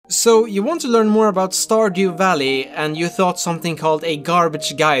So you want to learn more about Stardew Valley and you thought something called a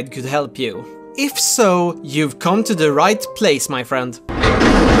garbage guide could help you. If so, you've come to the right place, my friend.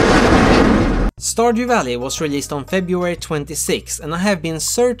 Stardew Valley was released on February 26 and I have been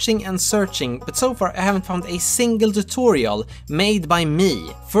searching and searching, but so far I haven't found a single tutorial made by me.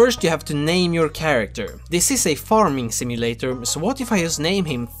 First you have to name your character. This is a farming simulator, so what if I just name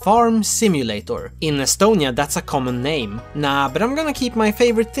him Farm Simulator? In Estonia that's a common name. Nah, but I'm gonna keep my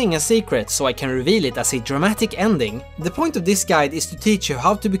favorite thing a secret so I can reveal it as a dramatic ending. The point of this guide is to teach you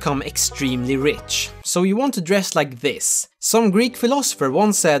how to become extremely rich. So you want to dress like this. Some Greek philosopher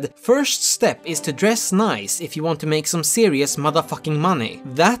once said, first step is to dress nice if you want to make some serious motherfucking money.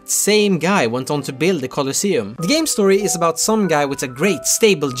 That same guy went on to build the Colosseum. The game story is about some guy with a great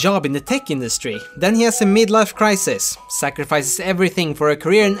stable job in the tech industry. Then he has a midlife crisis, sacrifices everything for a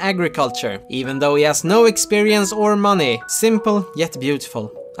career in agriculture, even though he has no experience or money. Simple yet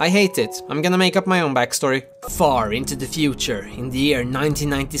beautiful. I hate it. I'm gonna make up my own backstory. Far into the future, in the year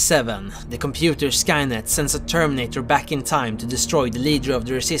 1997, the computer Skynet sends a Terminator back in time to destroy the leader of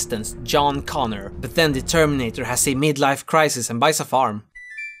the resistance, John Connor. But then the Terminator has a midlife crisis and buys a farm.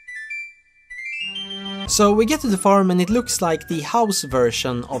 So we get to the farm and it looks like the house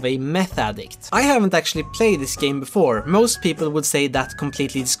version of a meth addict. I haven't actually played this game before. Most people would say that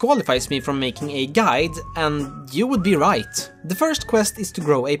completely disqualifies me from making a guide, and you would be right. The first quest is to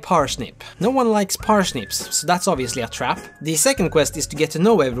grow a parsnip. No one likes parsnips, so that's obviously a trap. The second quest is to get to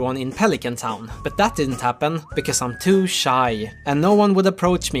know everyone in Pelican Town, but that didn't happen because I'm too shy. And no one would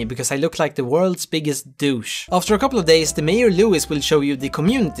approach me because I look like the world's biggest douche. After a couple of days, the Mayor Lewis will show you the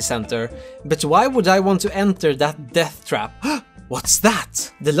community center, but why would I want to enter that death trap? What's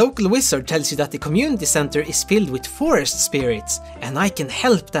that? The local wizard tells you that the community center is filled with forest spirits and I can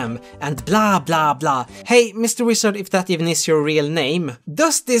help them and blah blah blah. Hey, Mr. Wizard, if that even is your real name.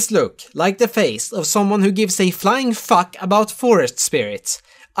 Does this look like the face of someone who gives a flying fuck about forest spirits?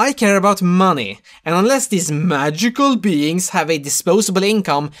 I care about money, and unless these magical beings have a disposable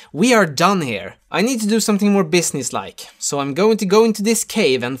income, we are done here. I need to do something more businesslike, so I'm going to go into this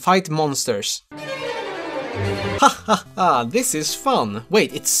cave and fight monsters. Ha ha ha, this is fun.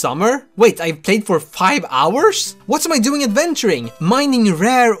 Wait, it's summer? Wait, I've played for 5 hours? What am I doing adventuring? Mining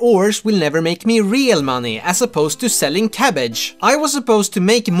rare ores will never make me real money, as opposed to selling cabbage. I was supposed to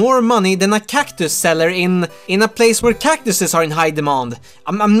make more money than a cactus seller in a place where cactuses are in high demand.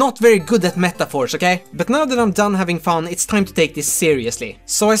 I'm not very good at metaphors, okay? But now that I'm done having fun, it's time to take this seriously.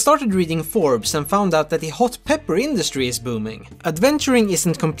 So I started reading Forbes and found out that the hot pepper industry is booming. Adventuring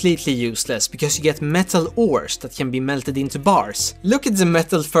isn't completely useless because you get metal ores that can be melted into bars. Look at the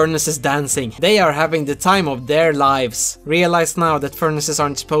metal furnaces dancing. They are having the time of their lives. Realize now that furnaces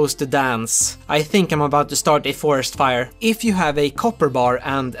aren't supposed to dance. I think I'm about to start a forest fire. If you have a copper bar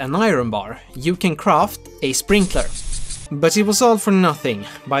and an iron bar, you can craft a sprinkler. But it was all for nothing.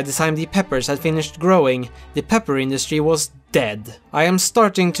 By the time the peppers had finished growing, the pepper industry was dead. I am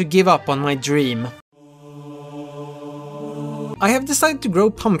starting to give up on my dream. I have decided to grow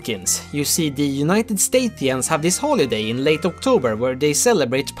pumpkins. You see, the United Statesians have this holiday in late October where they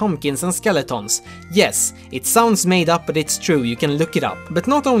celebrate pumpkins and skeletons. Yes, it sounds made up, but it's true, you can look it up. But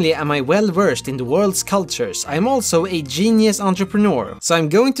not only am I well versed in the world's cultures, I am also a genius entrepreneur. So I'm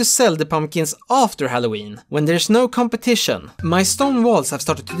going to sell the pumpkins after Halloween, when there's no competition. My stone walls have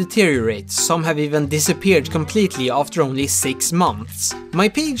started to deteriorate, some have even disappeared completely after only 6 months. My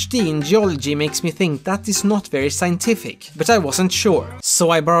PhD in geology makes me think that is not very scientific, but I wasn't sure. So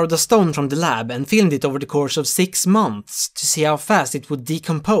I borrowed a stone from the lab and filmed it over the course of 6 months to see how fast it would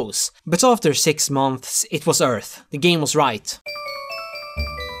decompose. But after 6 months, it was Earth. The game was right.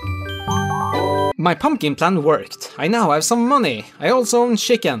 My pumpkin plan worked. I now have some money. I also own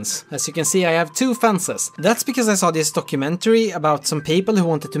chickens. As you can see, I have 2 fences. That's because I saw this documentary about some people who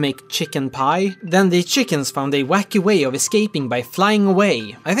wanted to make chicken pie. Then the chickens found a wacky way of escaping by flying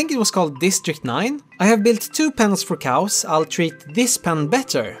away. I think it was called District 9. I have built 2 pens for cows. I'll treat this pen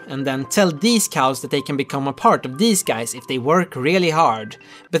better and then tell these cows that they can become a part of these guys if they work really hard.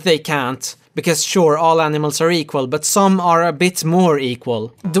 But they can't. Because sure, all animals are equal, but some are a bit more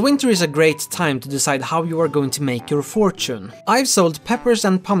equal. The winter is a great time to decide how you are going to make your fortune. I've sold peppers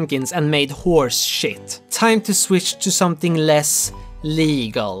and pumpkins and made horse shit. Time to switch to something less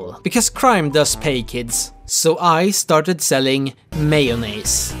legal. Because crime does pay, kids. So I started selling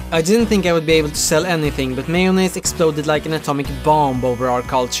mayonnaise. I didn't think I would be able to sell anything, but mayonnaise exploded like an atomic bomb over our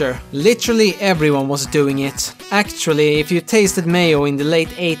culture. Literally everyone was doing it. Actually, if you tasted mayo in the late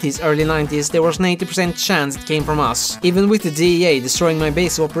 80s, early 90s, there was an 80% chance it came from us. Even with the DEA destroying my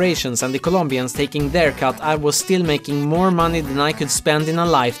base of operations and the Colombians taking their cut, I was still making more money than I could spend in a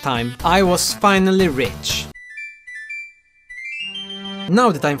lifetime. I was finally rich. Now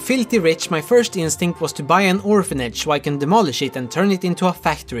that I'm filthy rich, my first instinct was to buy an orphanage so I can demolish it and turn it into a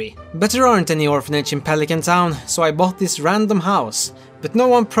factory. But there aren't any orphanage in Pelican Town, so I bought this random house. But no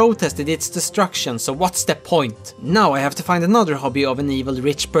one protested its destruction, so what's the point? Now I have to find another hobby of an evil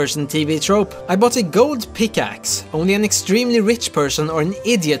rich person TV trope. I bought a gold pickaxe. Only an extremely rich person or an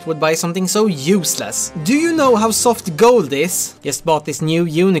idiot would buy something so useless. Do you know how soft gold is? Just bought this new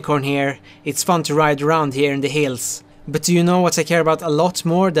unicorn here. It's fun to ride around here in the hills. But do you know what I care about a lot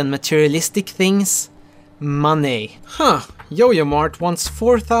more than materialistic things? Money. Huh, Yo-Yo Mart wants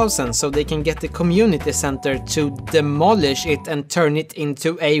 4,000 so they can get the community center to demolish it and turn it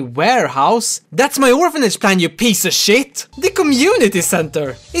into a warehouse? That's my orphanage plan, you piece of shit! The community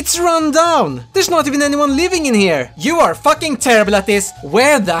center! It's run down! There's not even anyone living in here! You are fucking terrible at this!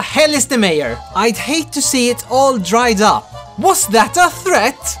 Where the hell is the mayor? I'd hate to see it all dried up. Was that a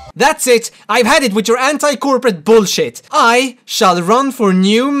threat? That's it! I've had it with your anti-corporate bullshit! I shall run for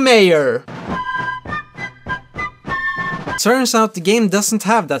new mayor! Turns out the game doesn't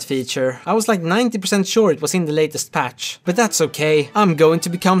have that feature. I was like 90% sure it was in the latest patch. But that's okay. I'm going to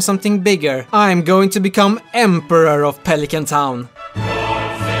become something bigger. I'm going to become Emperor of Pelican Town.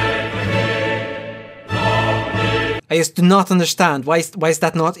 I just do not understand. Why is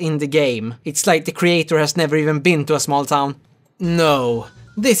that not in the game? It's like the creator has never even been to a small town. No.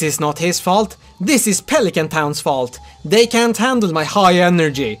 This is not his fault. This is Pelican Town's fault. They can't handle my high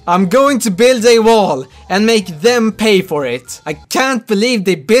energy. I'm going to build a wall and make them pay for it. I can't believe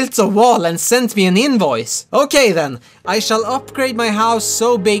they built a wall and sent me an invoice. Okay then, I shall upgrade my house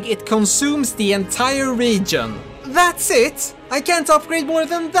so big it consumes the entire region. That's it? I can't upgrade more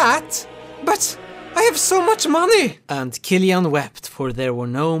than that? But I have so much money! And Kilian wept, for there were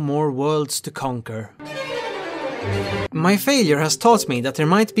no more worlds to conquer. My failure has taught me that there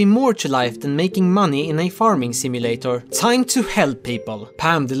might be more to life than making money in a farming simulator. Time to help people.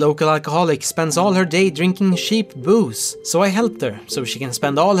 Pam, the local alcoholic, spends all her day drinking cheap booze. So I helped her, so she can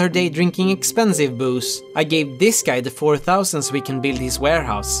spend all her day drinking expensive booze. I gave this guy the 4,000 so we can build his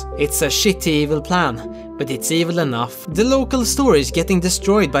warehouse. It's a shitty evil plan, but it's evil enough. The local store is getting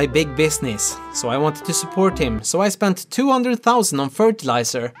destroyed by big business, so I wanted to support him, so I spent 200,000 on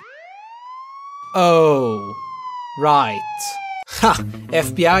fertilizer. Oh. Right. Ha!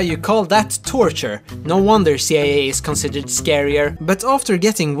 FBI, you call that torture. No wonder CIA is considered scarier. But after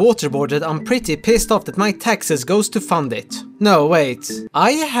getting waterboarded, I'm pretty pissed off that my taxes goes to fund it. No, wait.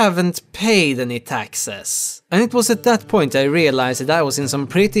 I haven't paid any taxes. And it was at that point I realized that I was in some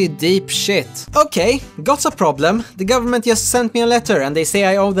pretty deep shit. Okay, got a problem. The government just sent me a letter and they say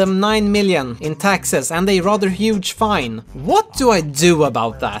I owe them 9 million in taxes and a rather huge fine. What do I do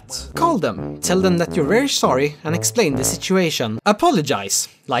about that? Call them, tell them that you're very sorry and explain the situation. Apologize,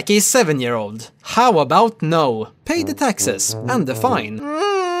 like a 7-year-old. How about no? Pay the taxes and the fine.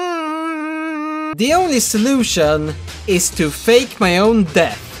 The only solution is to fake my own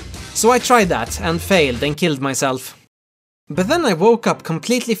death. So I tried that and failed and killed myself. But then I woke up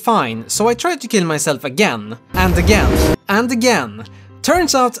completely fine, so I tried to kill myself again, and again, and again.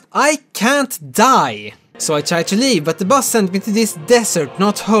 Turns out I can't die. So I tried to leave, but the bus sent me to this desert,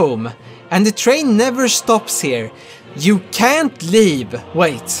 not home. And the train never stops here. You can't leave.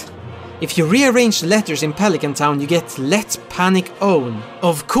 Wait. If you rearrange the letters in Pelican Town, you get Let Panic Own.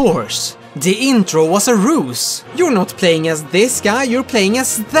 Of course. The intro was a ruse. You're not playing as this guy, you're playing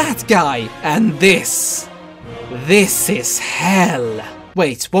as that guy. And this is hell.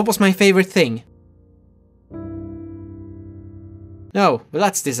 Wait, what was my favorite thing? No, well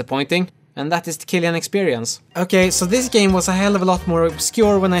that's disappointing. And that is the Kilian experience. Okay, so this game was a hell of a lot more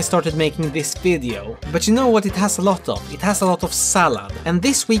obscure when I started making this video. But you know what it has a lot of? It has a lot of salad. And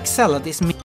this week's salad is me.